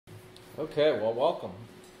Okay, well, welcome.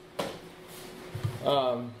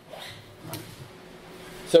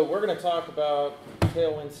 So we're going to talk about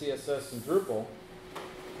Tailwind CSS and Drupal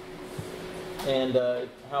and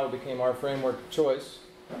how it became our framework of choice.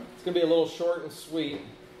 It's going to be a little short and sweet,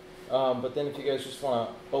 but then if you guys just want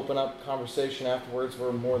to open up conversation afterwards,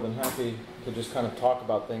 we're more than happy to just kind of talk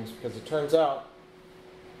about things, because it turns out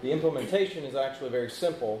the implementation is actually very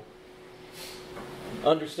simple.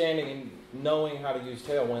 Understanding and knowing how to use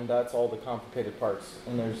Tailwind, that's all the complicated parts.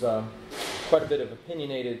 And there's quite a bit of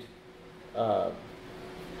opinionated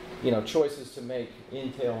choices to make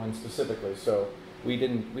in Tailwind specifically. So we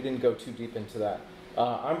didn't go too deep into that.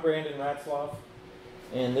 I'm Brandon Ratzloff,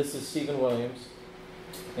 and this is Stephen Williams.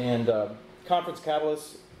 And Conference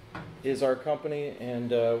Catalyst is our company,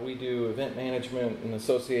 and we do event management and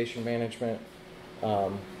association management.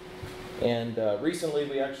 Recently,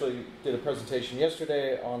 we actually did a presentation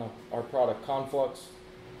yesterday on our product Conflux,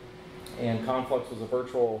 and Conflux was a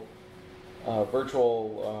virtual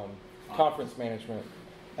conference management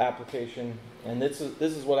application, and this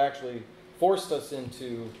is what actually forced us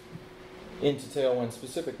into Tailwind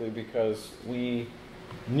specifically, because we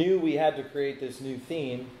knew we had to create this new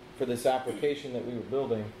theme for this application that we were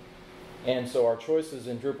building, and so our choices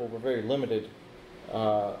in Drupal were very limited.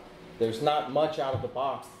 There's not much out of the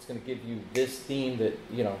box that's going to give you this theme that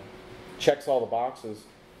checks all the boxes.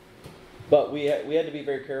 But we had to be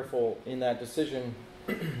very careful in that decision,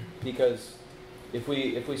 because if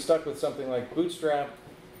we stuck with something like Bootstrap,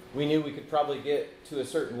 we knew we could probably get to a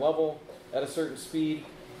certain level at a certain speed,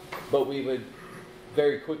 but we would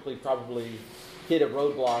very quickly probably hit a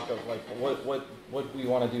roadblock of like what we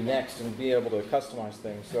want to do next and be able to customize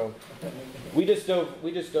things. So we just dove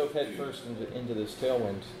head first into this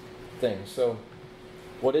Tailwind thing. So,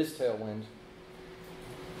 what is Tailwind?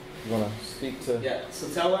 You want to speak to? Yeah, so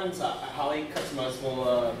Tailwind's a highly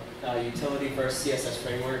customizable utility for CSS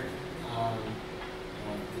framework.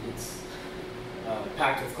 It's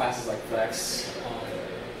packed with classes like Flex,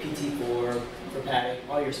 PT4 for padding,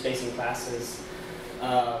 all your spacing classes,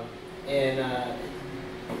 and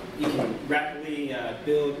you can rapidly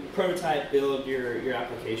prototype build your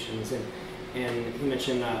applications. And he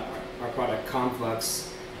mentioned our product Conflux.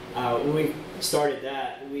 When we started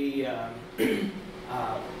that, we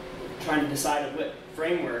trying to decide on what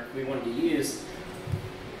framework we wanted to use.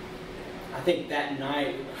 I think that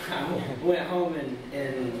night I went home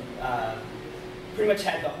and pretty much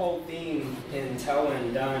had the whole theme in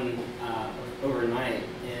Tailwind done overnight,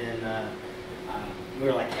 and we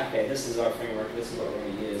were like, okay, this is our framework. This is what we're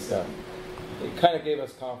going to use. Yeah. It kind of gave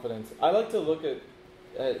us confidence. I like to look at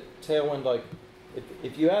Tailwind like,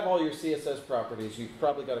 if you have all your CSS properties, you've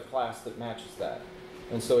probably got a class that matches that.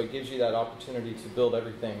 And so it gives you that opportunity to build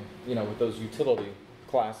everything, with those utility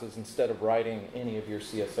classes instead of writing any of your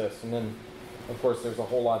CSS. And then, of course, there's a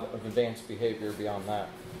whole lot of advanced behavior beyond that.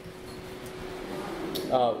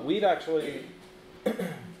 We've actually,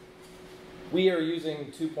 we are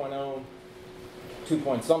using 2.0,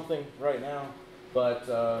 2-point-something right now, but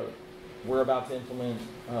we're about to implement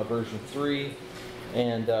version 3.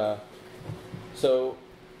 And so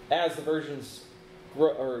as the versions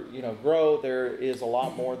grow, there is a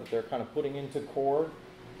lot more that they're kind of putting into core.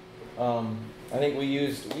 I think we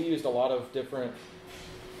used a lot of different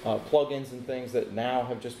plugins and things that now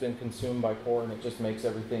have just been consumed by core, and it just makes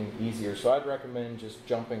everything easier. So I'd recommend just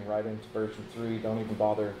jumping right into version 3. Don't even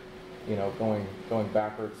bother, going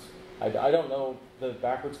backwards. I don't know the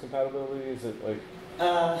backwards compatibility. Is it like?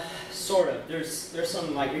 Sort of. There's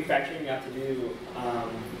some like refactoring you have to do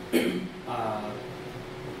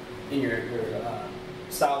in your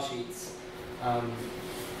style sheets,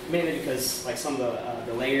 mainly because like some of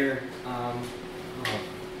the layer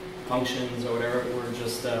functions or whatever were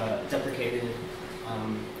just deprecated.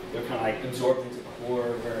 They're kind of like absorbed into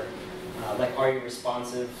core, where like are you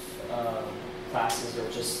responsive classes are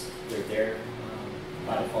just they're there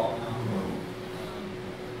by default now.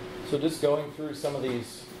 So just going through some of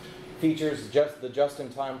these features, the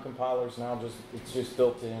just-in-time compilers now it's just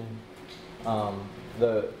built in.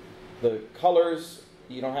 The colors,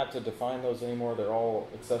 you don't have to define those anymore. They're all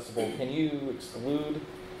accessible. Can you exclude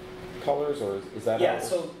colors, or is that? Yeah.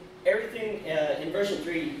 So everything in version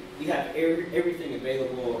 3, you have everything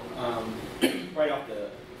available right off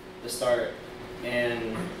the start,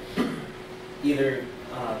 and either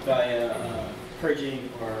via purging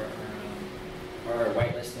or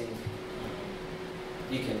whitelisting,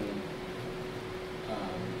 you can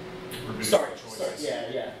start.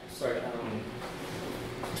 Yeah. Start.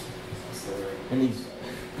 And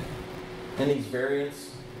these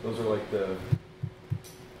variants, those are like the.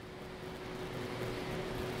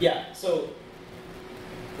 Yeah. So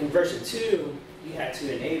in version 2, you had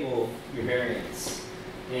to enable your variants.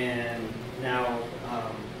 And now,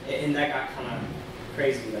 and that got kind of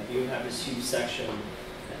crazy. Like you have this huge section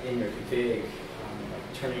in your config,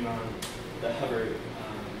 like turning on the hover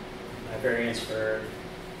variants for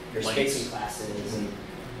your spacing classes, and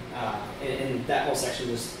that whole section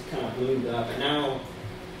just kind of ballooned up. And now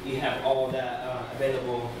you have all of that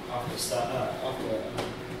available off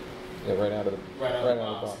the right out of the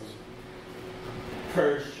box.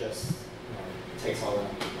 Purge just takes all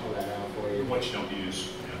that out for you. What you don't use.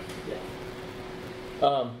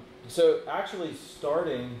 Yeah. So actually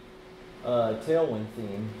starting Tailwind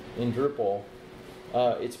theme in Drupal,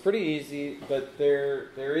 it's pretty easy, but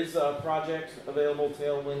there is a project available,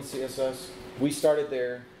 Tailwind CSS. We started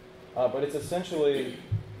there, but it's essentially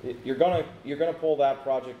you're gonna pull that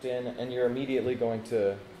project in, and you're immediately going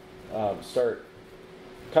to start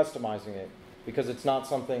customizing it, because it's not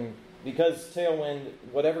something, because Tailwind,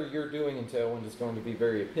 whatever you're doing in Tailwind is going to be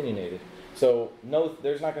very opinionated. So no,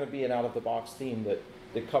 there's not going to be an out-of-the-box theme that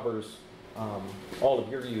covers all of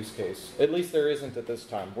your use case. At least there isn't at this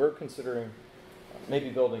time. We're considering maybe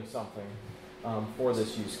building something for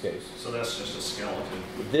this use case. So that's just a skeleton.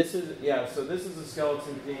 This is So this is a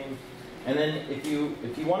skeleton theme, and then if you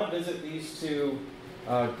want to visit these two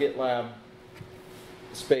GitLab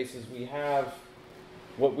spaces, we have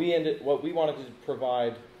what we wanted to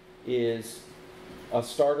provide is a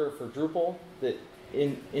starter for Drupal that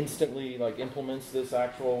instantly implements this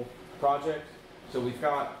actual project. So we've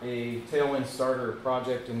got a Tailwind starter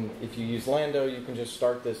project, and if you use Lando, you can just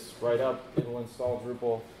start this right up. It'll install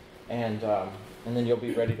Drupal, and then you'll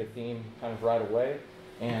be ready to theme kind of right away.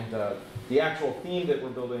 And the actual theme that we're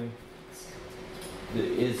building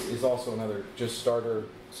is also another just starter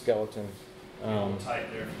skeleton. Hold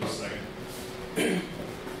tight there for just a second.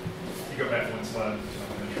 You go back one slide, so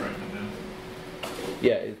I'm going to write it down.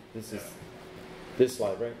 Yeah, this is this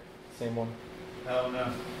slide, right? Same one? Oh,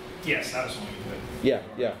 no. Yes, that was one you did. Yeah,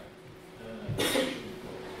 yeah.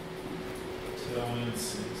 Tailwind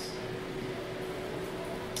CSS.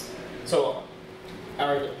 So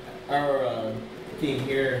our theme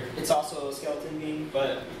here, it's also a skeleton theme,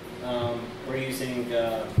 but we're using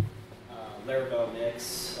Laravel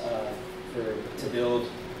mix to build,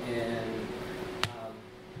 and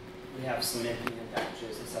we have some NPM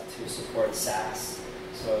packages and stuff to support Sass.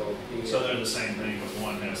 So they're the same thing, but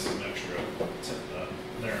one has some extra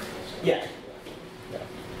there. Yeah.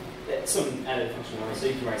 Some added functionality, so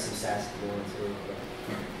you can write some Sass if you want to.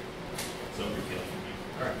 So we feel for me.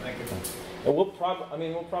 All right, thank you. And we'll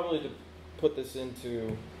probably put this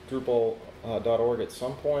into Drupal.org at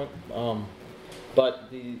some point. But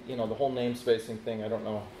the whole namespacing thing, I don't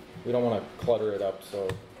know. We don't want to clutter it up. So,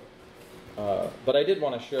 but I did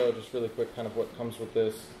want to show just really quick kind of what comes with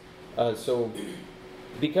this. So,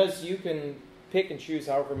 because you can pick and choose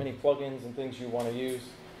however many plugins and things you want to use,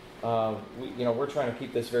 we're trying to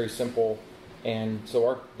keep this very simple. And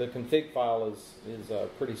so the config file is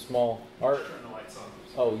pretty small. Turn the lights on.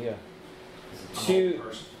 Oh yeah.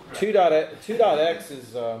 2.x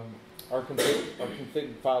is our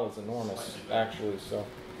config file is enormous actually. So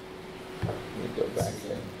let me go back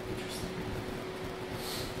there.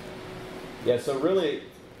 Yeah. So really,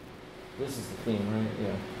 this is the theme, right?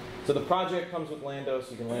 Yeah. So the project comes with Lando,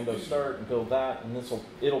 so you can Lando start and build that, and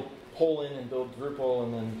it'll pull in and build Drupal,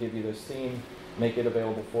 and then give you this theme, make it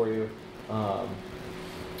available for you. And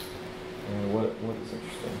what is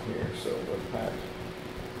interesting here? So Webpack.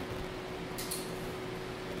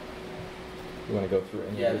 You want to go through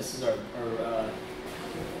any? Yeah, this is our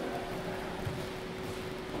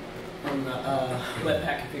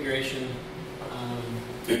Webpack configuration.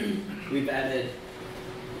 We've added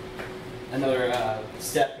another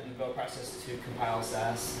step in the build process to compile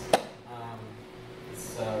Sass.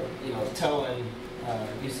 Tailwind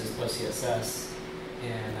uses Prose CSS,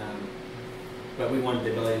 but we wanted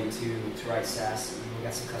the ability to write Sass, and we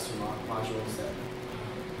got some custom modules that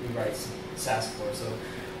we write some Sass for. So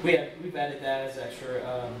we've added that as extra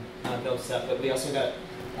build step, but we also got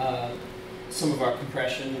some of our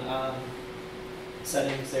compression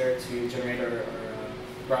settings there to generate our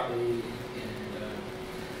Brotli and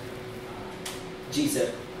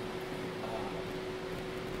gzip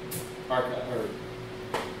or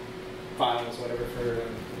files, whatever, for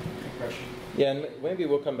compression. Yeah, and maybe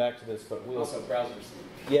we'll come back to this, but we'll Also browser sync.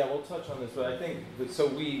 Yeah, we'll touch on this, but I think so.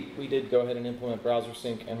 We did go ahead and implement browser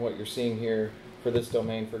sync, and what you're seeing here for this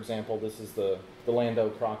domain, for example, this is the Lando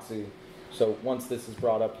proxy. So once this is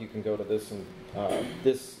brought up, you can go to this and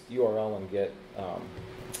this URL and get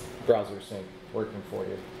browser sync working for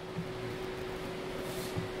you.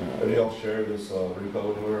 Do y'all share this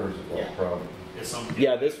repo anywhere, or is it private?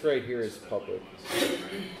 Yeah, this right here is public.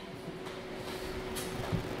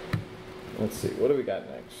 Let's see, what do we got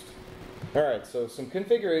next? All right, so some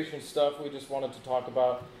configuration stuff we just wanted to talk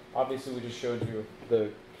about. Obviously, we just showed you the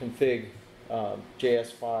config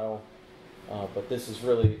JS file, but this is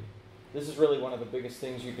really one of the biggest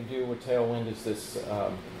things you can do with Tailwind is this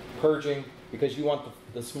purging, because you want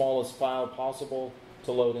the smallest file possible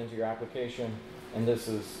to load into your application, and this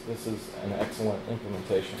is an excellent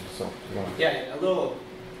implementation. So yeah, a little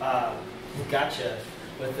gotcha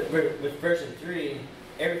with version 3.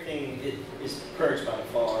 Everything is purged by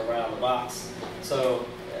default right out of the box. So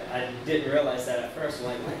I didn't realize that at first.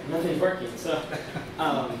 I'm like, nothing's working. So,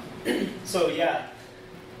 so yeah,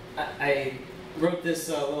 I wrote this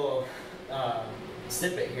little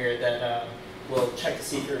snippet here that will check to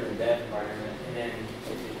see if you're in a dev environment, and then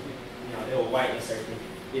it will whitelist everything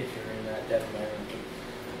if you're in that dev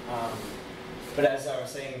environment. But as I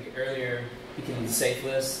was saying earlier, you can safe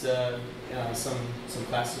list some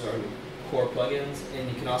classes or core plugins, and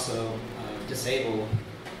you can also disable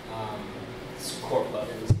core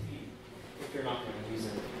plugins if you're not going to use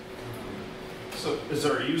it. So is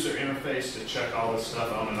there a user interface to check all this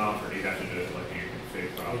stuff on and off, or do you have to do it like in your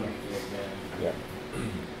config file? Yeah.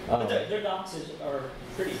 But their docs are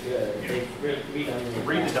pretty good. Yeah. They've redone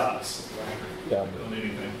Read the docs. Yeah. Don't need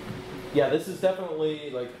anything. Yeah, this is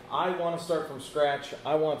definitely like, I want to start from scratch.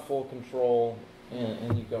 I want full control,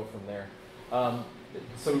 and you go from there.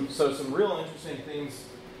 Some real interesting things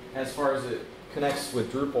as far as it connects with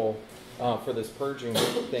Drupal for this purging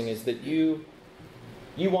thing is that you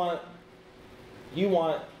want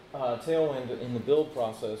Tailwind in the build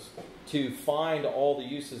process to find all the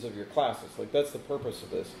uses of your classes. Like, that's the purpose of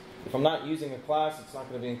this. If I'm not using a class, it's not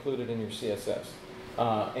going to be included in your CSS.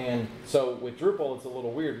 And so with Drupal, it's a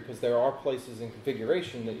little weird because there are places in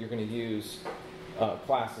configuration that you're going to use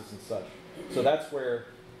classes and such. So that's where,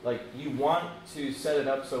 like, you want to set it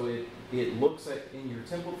up so it looks at in your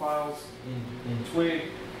template files in Twig,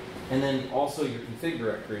 and then also your config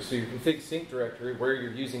directory. So your config sync directory, where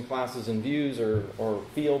you're using classes and views or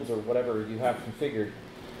fields or whatever you have configured.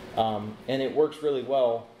 And it works really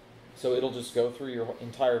well. So it'll just go through your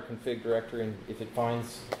entire config directory, and if it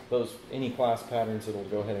finds any class patterns, it'll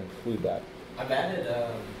go ahead and include that. I've added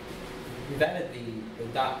we've added the .theme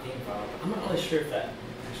file. I'm not really sure if that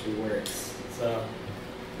actually works. So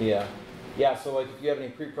yeah. So like if you have any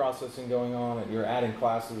pre-processing going on and you're adding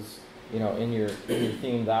classes, in your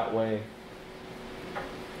theme that way,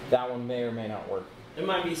 that one may or may not work. There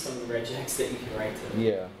might be some regex that you can write to.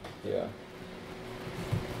 Yeah.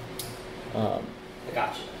 I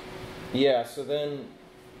gotcha. Yeah, so then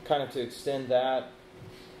kind of to extend that,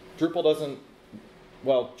 Drupal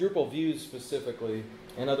views specifically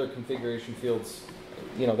and other configuration fields,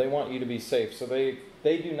 they want you to be safe. So they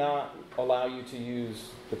do not allow you to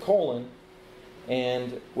use the colon,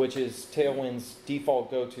 which is Tailwind's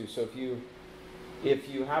default go-to. So if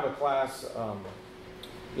you have a class, I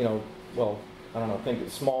don't know, think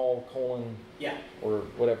it's small colon, or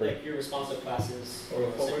whatever. Like your responsive classes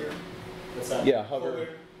or hover. What's that? Yeah,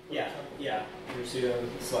 hover. Yeah. Your pseudo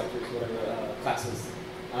selectors, whatever classes.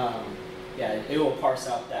 It will parse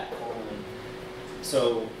out that colon.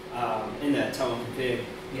 So in that Tailwind config,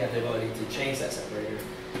 we have the ability to change that separator,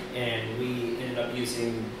 and we ended up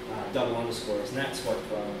using double underscores, and that's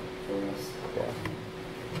worked well for us.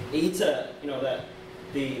 Yeah. It's that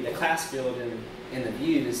the class field in the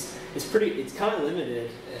views is it's kind of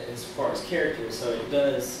limited as far as characters, so it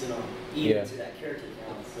does eat into that character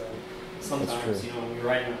count. So sometimes when you're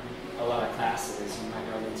writing a lot of classes, you might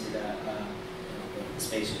run into that the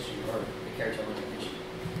space issue or the character limit issue.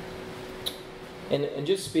 And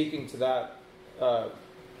just speaking to that,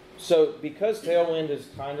 so because Tailwind is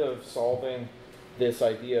kind of solving this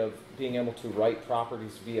idea of being able to write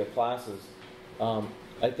properties via classes,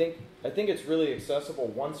 I think it's really accessible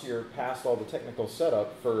once you're past all the technical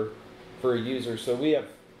setup for a user. So we have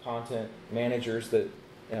content managers that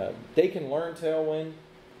they can learn Tailwind,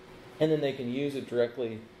 and then they can use it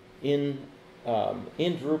directly in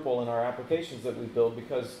Drupal in our applications that we build,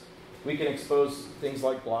 because we can expose things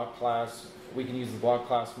like block class. We can use the block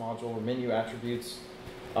class module or menu attributes,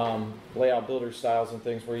 layout builder styles and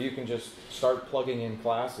things, where you can just start plugging in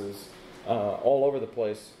classes all over the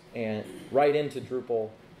place and right into Drupal,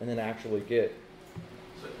 and then actually get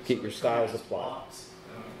your styles applied.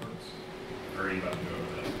 Or are you about to go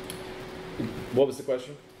over that? What was the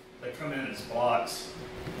question? They come in as blocks.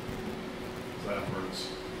 So that works.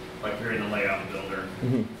 Like you're in the layout builder, you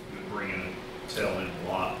would bring in a Tailwind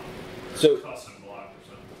block, or custom block or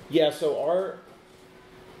something. Yeah, so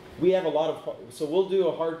we have a lot of, so we'll do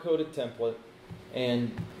a hard-coded template,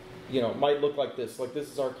 and it might look like this. Like this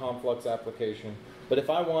is our Conflux application. But if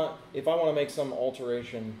I want to make some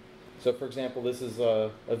alteration, so for example, this is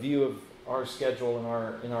a view of our schedule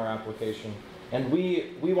in our application, and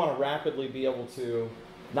we want to rapidly be able to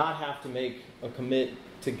not have to make a commit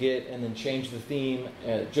to Git and then change the theme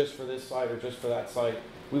just for this site or just for that site.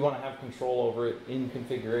 We want to have control over it in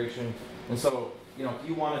configuration. And so, if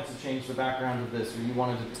you wanted to change the background of this, or you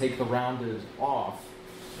wanted to take the rounded off,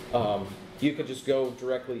 you could just go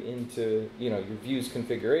directly into your view's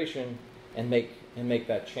configuration and make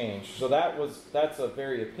that change. So that's a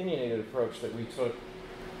very opinionated approach that we took.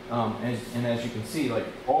 And as you can see, like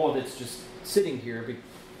all of it's just sitting here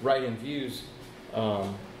right in views.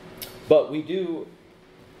 But we do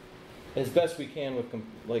as best we can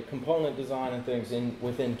with component design and things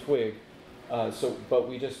within Twig. But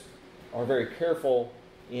we just are very careful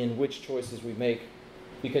in which choices we make,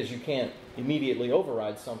 because you can't immediately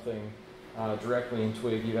override something directly in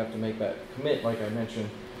Twig. You have to make that commit, like I mentioned.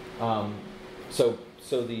 So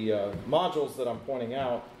the modules that I'm pointing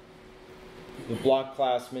out, the block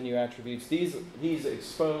class, menu attributes, these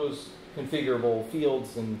expose configurable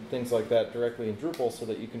fields and things like that directly in Drupal, so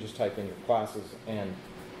that you can just type in your classes and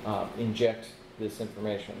inject this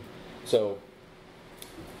information. So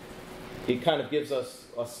it kind of gives us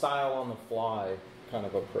a style on the fly kind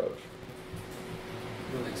of approach.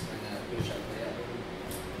 You want to explain that bootstrap layout?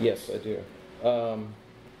 Yes, I do.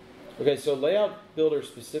 Okay, so layout builder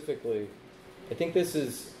specifically, I think this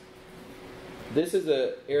is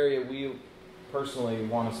an area we personally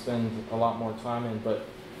want to spend a lot more time in, but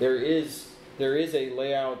there is a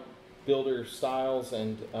layout builder styles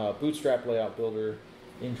and bootstrap layout builder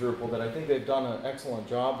in Drupal that I think they've done an excellent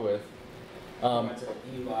job with. It's a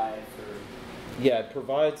UI for... Yeah, it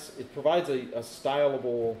provides a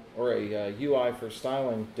stylable, or a UI for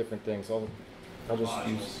styling different things. I'll just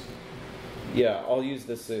use... Yeah, I'll use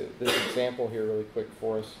this example here really quick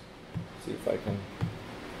for us. See if I can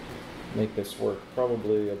make this work.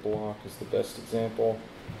 Probably a block is the best example.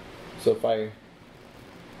 So if I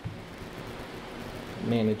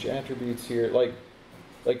manage attributes here, like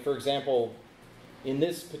for example, in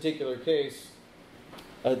this particular case,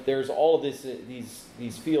 there's all of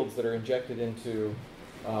these fields that are injected into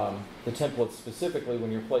the template specifically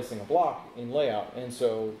when you're placing a block in layout. And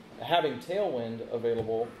so having Tailwind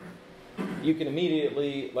available, you can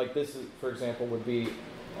immediately, like this is, for example, would be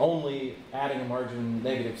only adding a margin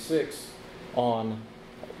 -6 on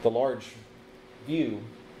the large view.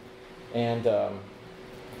 And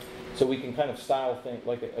so we can kind of style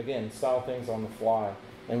things on the fly.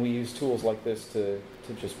 And we use tools like this to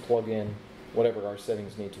just plug in whatever our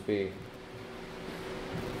settings need to be.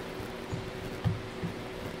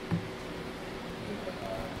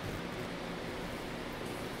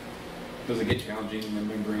 Does it get challenging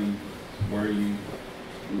remembering where you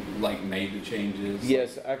made the changes?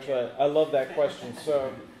 Yes, actually, I love that question.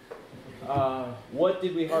 So, what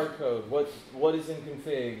did we hard code? What is in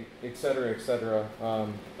config, et cetera, et cetera?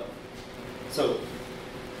 So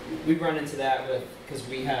we run into that because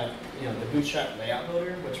we have the Bootstrap layout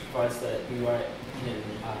builder, which provides the UI. You can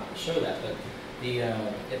show that, but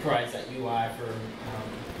it provides that UI for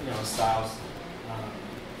styles,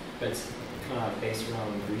 but it's kind of based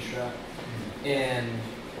around Bootstrap. And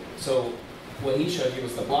so what he showed you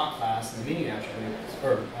was the block class and the menu attributes,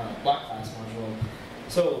 or block class module.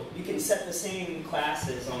 So you can set the same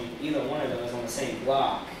classes on either one of those on the same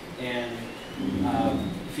block, and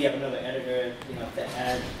if you have another editor, that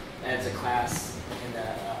adds a class in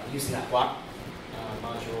that using that block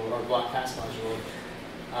module or block class module,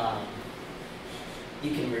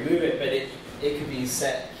 you can remove it, but it could be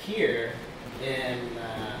set here, and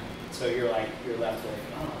so you're left with,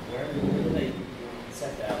 where did they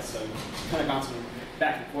set that? So kind of bouncing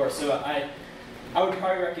back and forth. So I would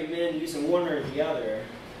probably recommend using one or the other,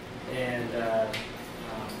 and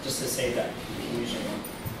just to save that confusion.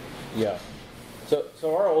 Yeah.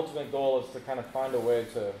 So our ultimate goal is to kind of find a way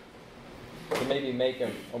to maybe make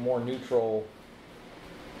a more neutral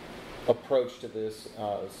approach to this.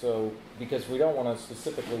 So because we don't want to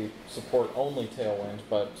specifically support only Tailwind,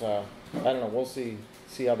 but I don't know. We'll see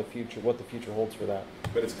how what the future holds for that.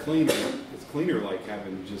 But it's cleaner. It's cleaner like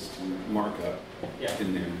having just markup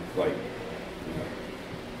in there,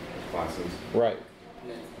 classes. Right.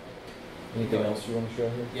 Anything else you want to show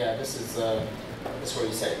here? Yeah, this is where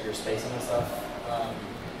you set your spacing and stuff.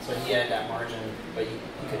 So he had that margin, but you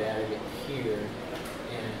could add it here.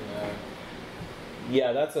 And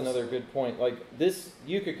yeah, that's another good point. Like this,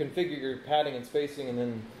 you could configure your padding and spacing, and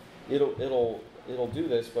then it'll do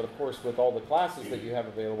this. But of course, with all the classes that you have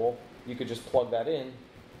available, you could just plug that in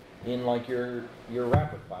like your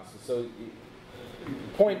wrapper classes. So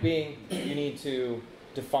point being, you need to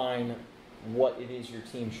define what it is your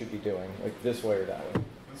team should be doing, like this way or that way.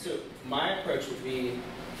 So my approach would be,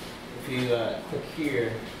 if you click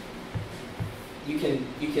here, you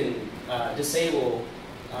can disable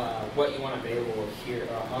what you want available here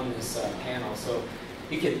on this panel. So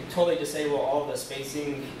you can totally disable all the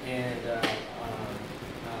spacing and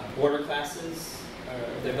border classes,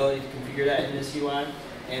 the ability to configure that in this UI,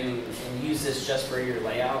 and use this just for your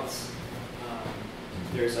layouts.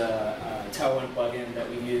 There's a Tailwind plugin that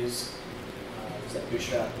we use. Is that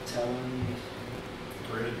Bootstrap Tailwind?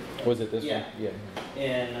 Grid. Was it this one? Yeah.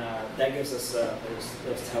 And that gives us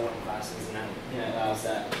those Tailwind classes, and that allows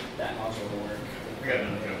that module to work. I got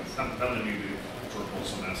another go. I'm the new Drupal,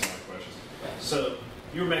 so I'm asking my questions. So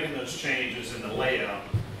you were making those changes in the layout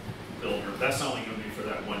builder. That's only going to be for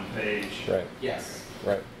that one page. Right. Yes.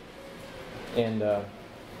 Right. And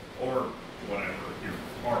or whatever your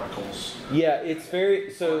articles. yeah, it's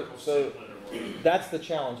very so. Articles, So that's the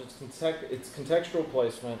challenge. It's contextual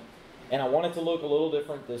placement, and I want it to look a little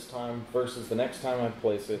different this time versus the next time I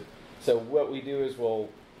place it. So what we do is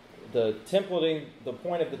the templating. The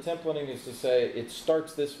point of the templating is to say it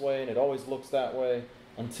starts this way and it always looks that way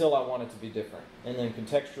until I want it to be different, and then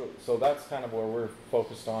contextual. So that's kind of where we're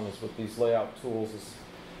focused on, is with these layout tools.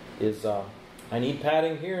 Is I need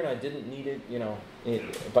padding here and I didn't need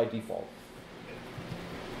it, by default.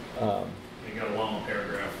 You got a long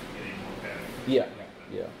paragraph, you need more padding. Yeah,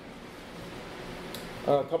 yeah.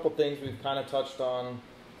 A couple things we've kind of touched on.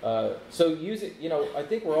 So use it. I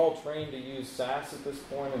think we're all trained to use Sass at this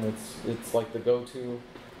point, and it's like the go-to.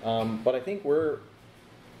 But I think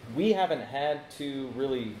we haven't had to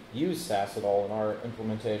really use Sass at all in our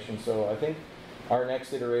implementation. So I think our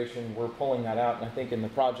next iteration, we're pulling that out, and I think in the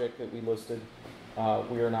project that we listed,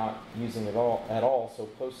 we are not using it at all. So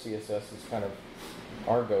Post CSS is kind of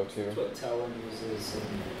our go-to. That's what Tailwind uses,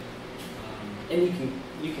 and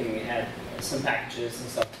you can add some packages and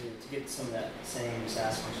stuff to get some of that same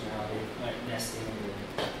Sass functionality, like nesting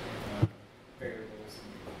and variables.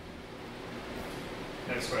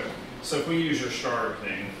 Next question. So if we use your starter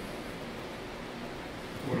thing,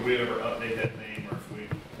 would we ever update that theme, or if we,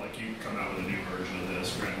 like, you come out with a new version of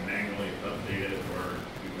this, we're going to manually update it, or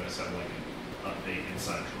do you guys have like an update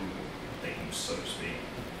inside Drupal theme, so to speak?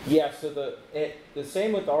 Yeah. So the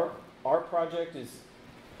same with our project is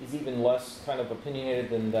even less kind of opinionated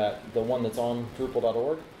than the one that's on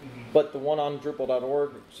Drupal.org. Mm-hmm. But the one on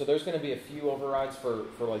Drupal.org, so there's going to be a few overrides for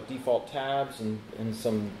like default tabs and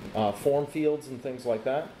some form fields and things like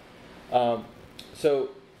that. So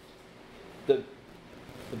the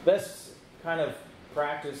best kind of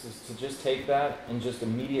practice is to just take that and just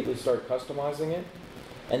immediately start customizing it.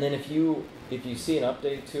 And then if you see an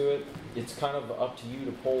update to it, it's kind of up to you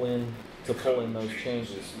to pull in those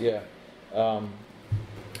changes. Yeah.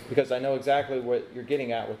 Because I know exactly what you're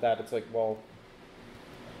getting at with that. It's like, well,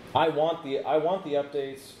 I want the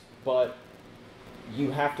updates, but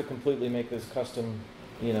you have to completely make this custom,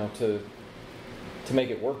 to make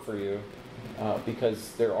it work for you,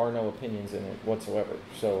 because there are no opinions in it whatsoever.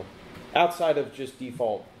 So, outside of just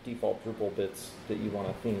default Drupal bits that you want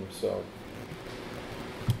to theme. So,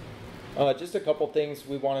 just a couple things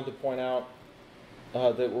we wanted to point out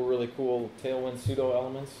that were really cool. Tailwind pseudo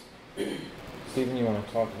elements. Stephen, you want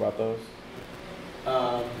to talk about those?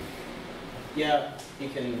 Yeah, you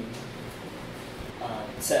can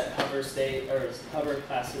set hover state or hover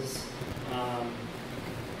classes.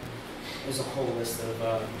 There's a whole list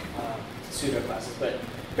of pseudo classes, but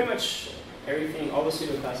pretty much everything, all the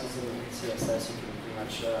pseudo classes in CSS, you can pretty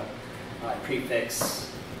much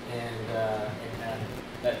prefix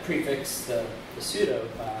and prefix the pseudo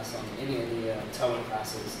class on any of the Tailwind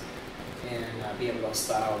classes, and be able to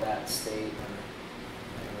style that state.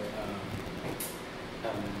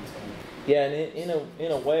 Yeah, and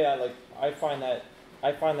in a way, I find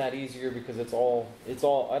that easier because it's all.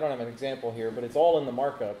 I don't have an example here, but it's all in the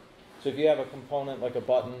markup. So if you have a component like a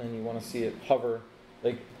button and you want to see it hover,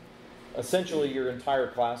 like essentially your entire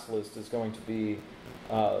class list is going to be,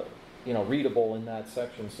 readable in that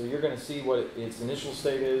section. So you're going to see what its initial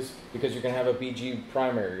state is because you're going to have a BG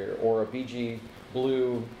primary or a BG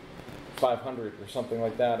blue 500 or something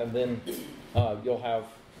like that, and then you'll have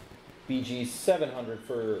BG 700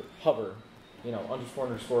 for hover,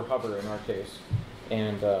 __ hover in our case,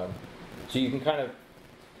 and so you can kind of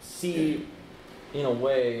see, in a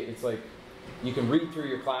way, it's like you can read through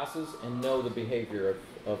your classes and know the behavior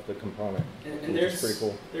of the component, and which is pretty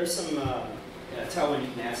cool. There's some Tailwind,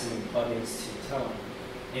 you can add some plugins to Tailwind,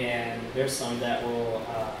 and there's some that will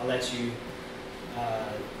let you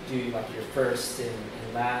do like your first and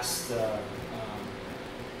last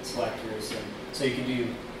selectors, So you can do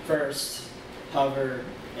first, hover,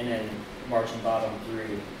 and then margin bottom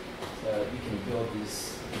through. So you can build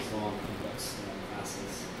these long, complex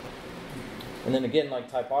classes. And then again, like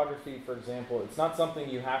typography, for example, it's not something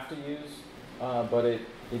you have to use, but it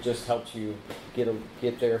just helps you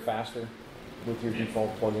get there faster with your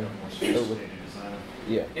default plugin.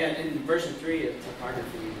 Yeah. And in version 3 of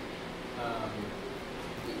typography,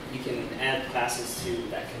 you can add classes to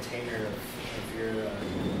that container of your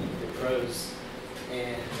Prose,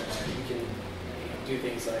 and you can do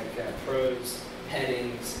things like Prose,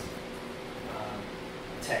 headings,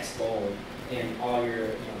 text bold, and all your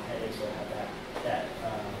headings will have that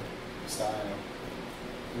style.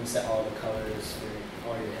 You can set all the colors for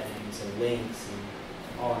all your headings and links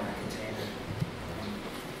and all in that container.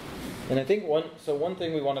 And I think one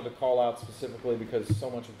thing we wanted to call out specifically, because so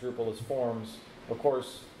much of Drupal is forms, of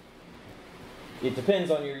course, it depends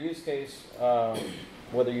on your use case,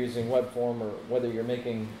 whether you're using web form or whether you're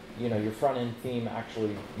making your front end theme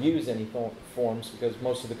actually use any forms, because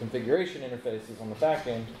most of the configuration interface is on the back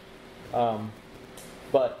end.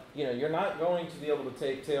 But you're not going to be able to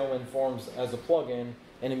take Tailwind forms as a plugin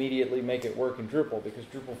and immediately make it work in Drupal, because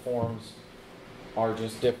Drupal forms are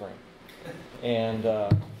just different, and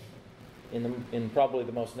in probably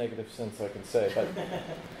the most negative sense I can say.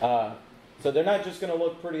 But so they're not just going to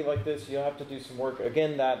look pretty like this. You'll have to do some work.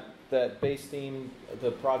 Again, that base theme,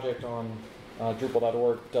 the project on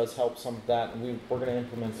Drupal.org does help some of that, and we're going to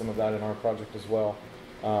implement some of that in our project as well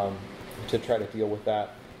to try to deal with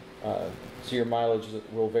that. So your mileage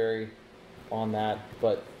will vary on that,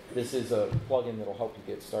 but this is a plugin that will help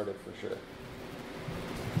you get started for sure.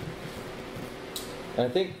 And I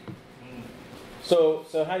think, so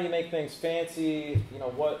how do you make things fancy?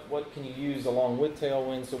 What can you use along with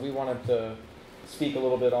Tailwind? So we wanted to speak a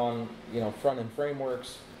little bit on front-end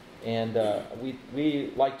frameworks, and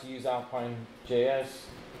we like to use Alpine JS.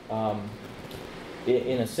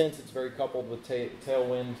 In a sense, it's very coupled with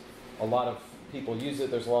Tailwind. A lot of people use it.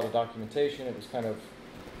 There's a lot of documentation. It was kind of,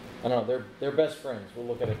 I don't know, they're best friends. We'll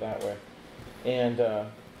look at it that way. And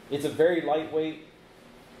it's a very lightweight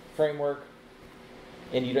framework,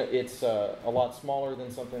 and it's a lot smaller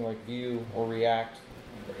than something like Vue or React.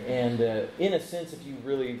 And in a sense, if you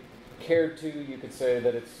really cared to, you could say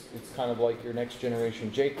that it's kind of like your next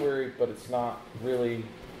generation jQuery, but it's not really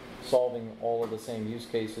solving all of the same use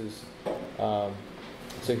cases. So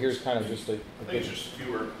here's kind of just I think it's just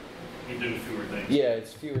fewer. You do fewer things. Yeah,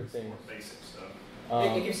 it's fewer things. More basic stuff.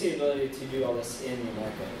 It gives you the ability to do all this in your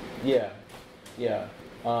markup. Yeah.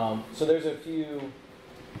 So there's a few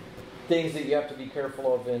things that you have to be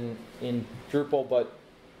careful of in Drupal, but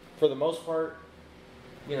for the most part,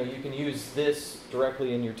 you can use this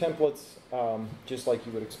directly in your templates, just like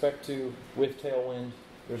you would expect to with Tailwind.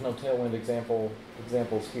 There's no Tailwind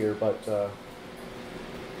examples here, but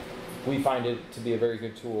we find it to be a very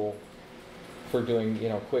good tool for doing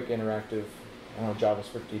quick interactive,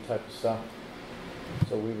 JavaScript-y type of stuff.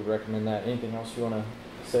 So we would recommend that. Anything else you want to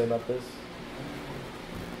say about this?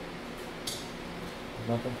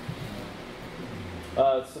 Nothing?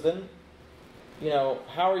 So then,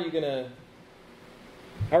 how are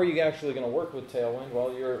you actually going to work with Tailwind?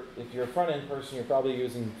 Well, if you're a front-end person, you're probably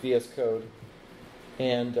using VS Code.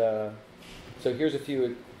 And so here's a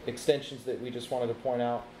few extensions that we just wanted to point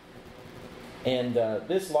out. And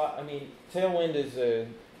Tailwind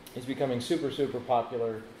is becoming super, super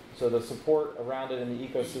popular. So the support around it in the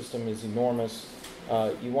ecosystem is enormous.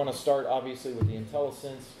 You want to start, obviously, with the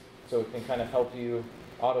IntelliSense, so it can kind of help you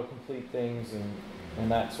autocomplete things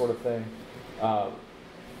and that sort of thing.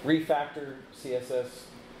 Refactor CSS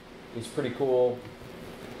is pretty cool.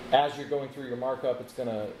 As you're going through your markup, it's going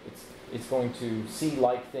to see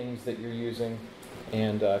like things that you're using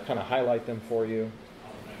and kind of highlight them for you.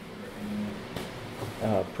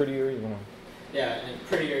 Prettier, you want to? Yeah, and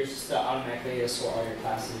Prettier is just automatically sort all your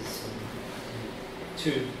classes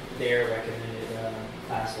to their recommended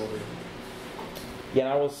class order. Yeah,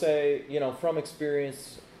 and I will say, from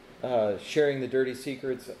experience, sharing the dirty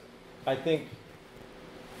secrets, I think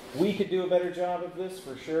we could do a better job of this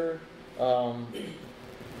for sure.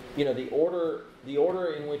 The order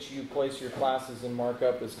in which you place your classes in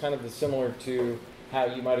markup is kind of similar to how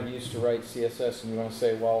you might have used to write CSS, and you want to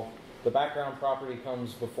say, well, the background property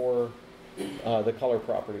comes before the color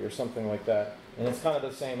property or something like that. And it's kind of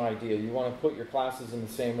the same idea. You want to put your classes in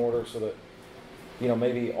the same order so that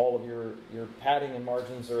maybe all of your padding and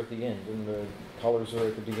margins are at the end and the colors are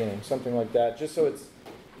at the beginning, something like that, just so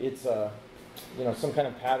it's some kind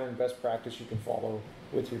of pattern, best practice you can follow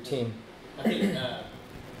with your team. I think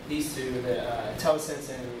these two, the IntelliSense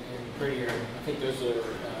and Prettier, I think those are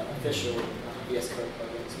official VS Code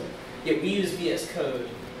plugins. But Yeah, we use VS Code,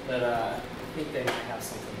 but I think they might have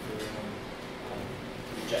something for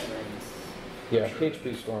JetBrains. Yeah,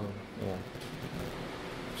 PHP Storm. Yeah.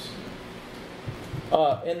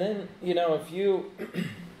 And then if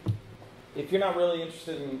you're not really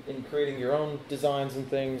interested in creating your own designs and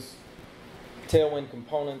things, Tailwind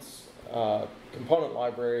components, component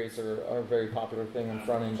libraries are a very popular thing on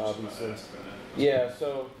front end, obviously. Yeah,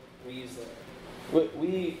 so We use that.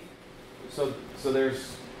 So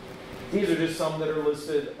there's, these are just some that are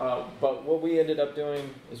listed, but what we ended up doing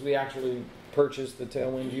is we actually purchased the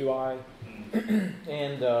Tailwind UI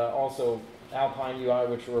and also Alpine UI,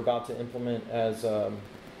 which we're about to implement as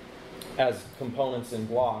components in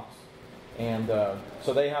blocks. And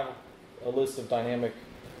so they have a list of dynamic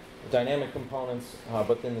components,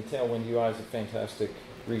 but then the Tailwind UI is a fantastic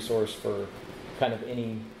resource for kind of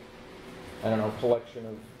any,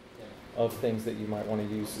 collection of things that you might want to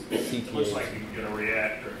use. It looks like you can get a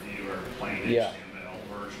React review or plain HTML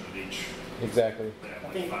version of each. Exactly. They have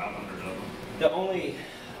like 500 of them. The only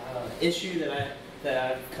issue that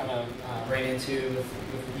I've kind of ran into with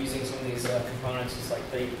using some of these components is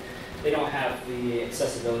like they don't have the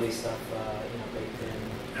accessibility stuff baked in.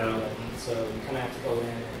 So you kind of have to go in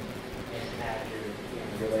and add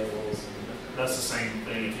your labels. And that's the same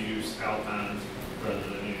thing if you use Alpine rather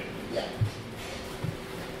than Unity. Yeah.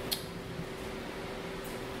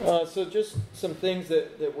 So just some things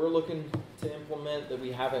that we're looking to implement that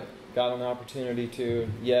we haven't got an opportunity to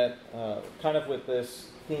yet, kind of with this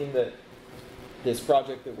theme that this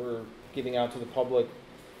project that we're giving out to the public.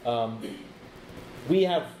 We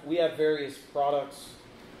have various products,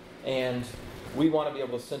 and we want to be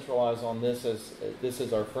able to centralize on this as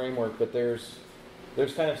our framework. But there's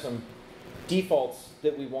kind of some defaults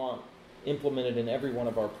that we want implemented in every one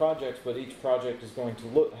of our projects. But each project is going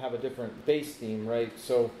to have a different base theme, right?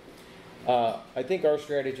 So I think our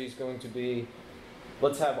strategy is going to be,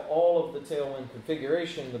 let's have all of the Tailwind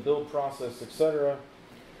configuration, the build process, etc.,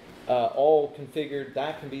 all configured.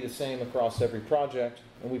 That can be the same across every project,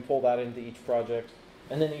 and we pull that into each project.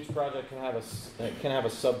 And then each project can have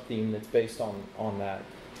a sub-theme that's based on that.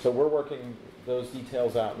 So we're working those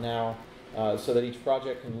details out now so that each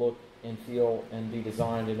project can look and feel and be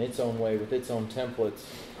designed in its own way with its own templates.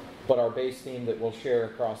 But our base theme that we'll share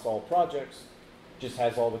across all projects just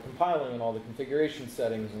has all the compiling and all the configuration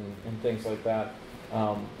settings and things like that.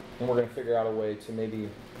 And we're going to figure out a way to maybe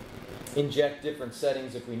inject different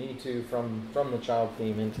settings if we need to from the child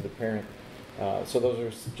theme into the parent. So those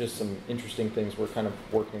are just some interesting things we're kind of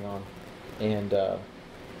working on. And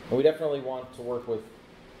we definitely want to work with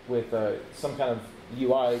some kind of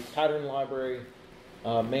UI pattern library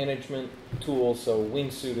management tool. So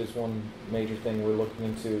Wingsuit is one major thing we're looking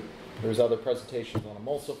into. There's other presentations on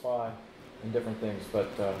Emulsify and different things, but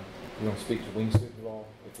you want to speak to Wingsuit at all,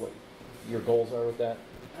 with what your goals are with that?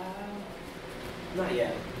 Not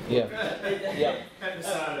yet. Yeah.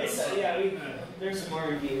 There's some more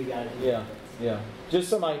review we got to do. Yeah. Just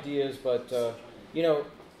some ideas, but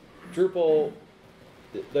Drupal,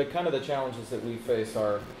 the kind of the challenges that we face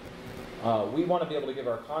are, we want to be able to give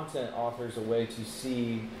our content authors a way to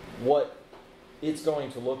see what it's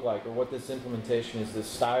going to look like, or what this implementation is, this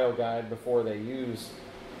style guide before they use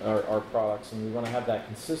our products, and we want to have that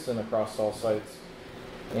consistent across all sites.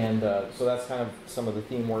 And so that's kind of some of the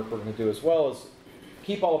theme work we're going to do, as well as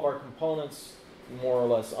keep all of our components more or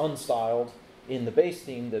less unstyled in the base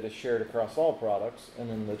theme that is shared across all products, and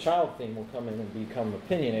then the child theme will come in and become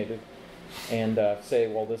opinionated and say,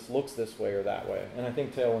 well, this looks this way or that way. And I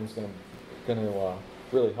think Tailwind's going to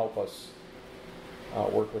really help us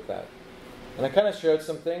work with that. And I kind of showed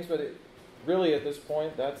some things, but really at this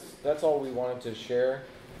point, that's all we wanted to share.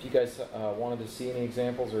 If you guys wanted to see any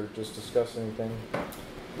examples or just discuss anything,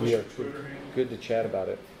 we are good to chat about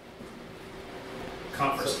it.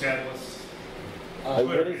 Conference Catalyst.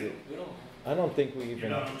 What is it? We don't. I don't think we even. You're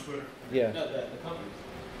not on Twitter? Yeah. No, the company.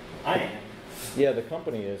 I am. Yeah, the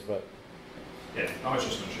company is, but. Yeah, I was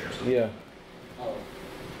just going to share something. Yeah.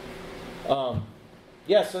 Oh.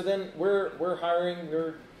 Yeah. So then we're hiring,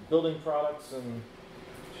 we're building products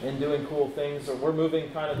and doing cool things. So we're moving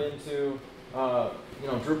kind of into,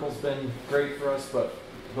 Drupal's been great for us, but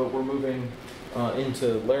we're moving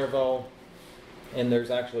into Laravel, and there's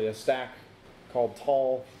actually a stack called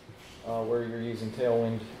Tall, where you're using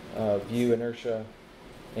Tailwind, Vue, Inertia,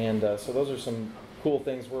 and so those are some cool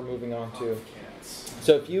things we're moving on to.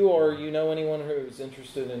 So if you or you know anyone who's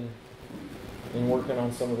interested in working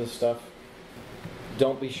on some of this stuff,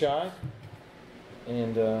 don't be shy.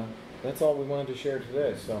 And that's all we wanted to share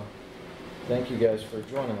today. So thank you guys for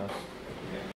joining us.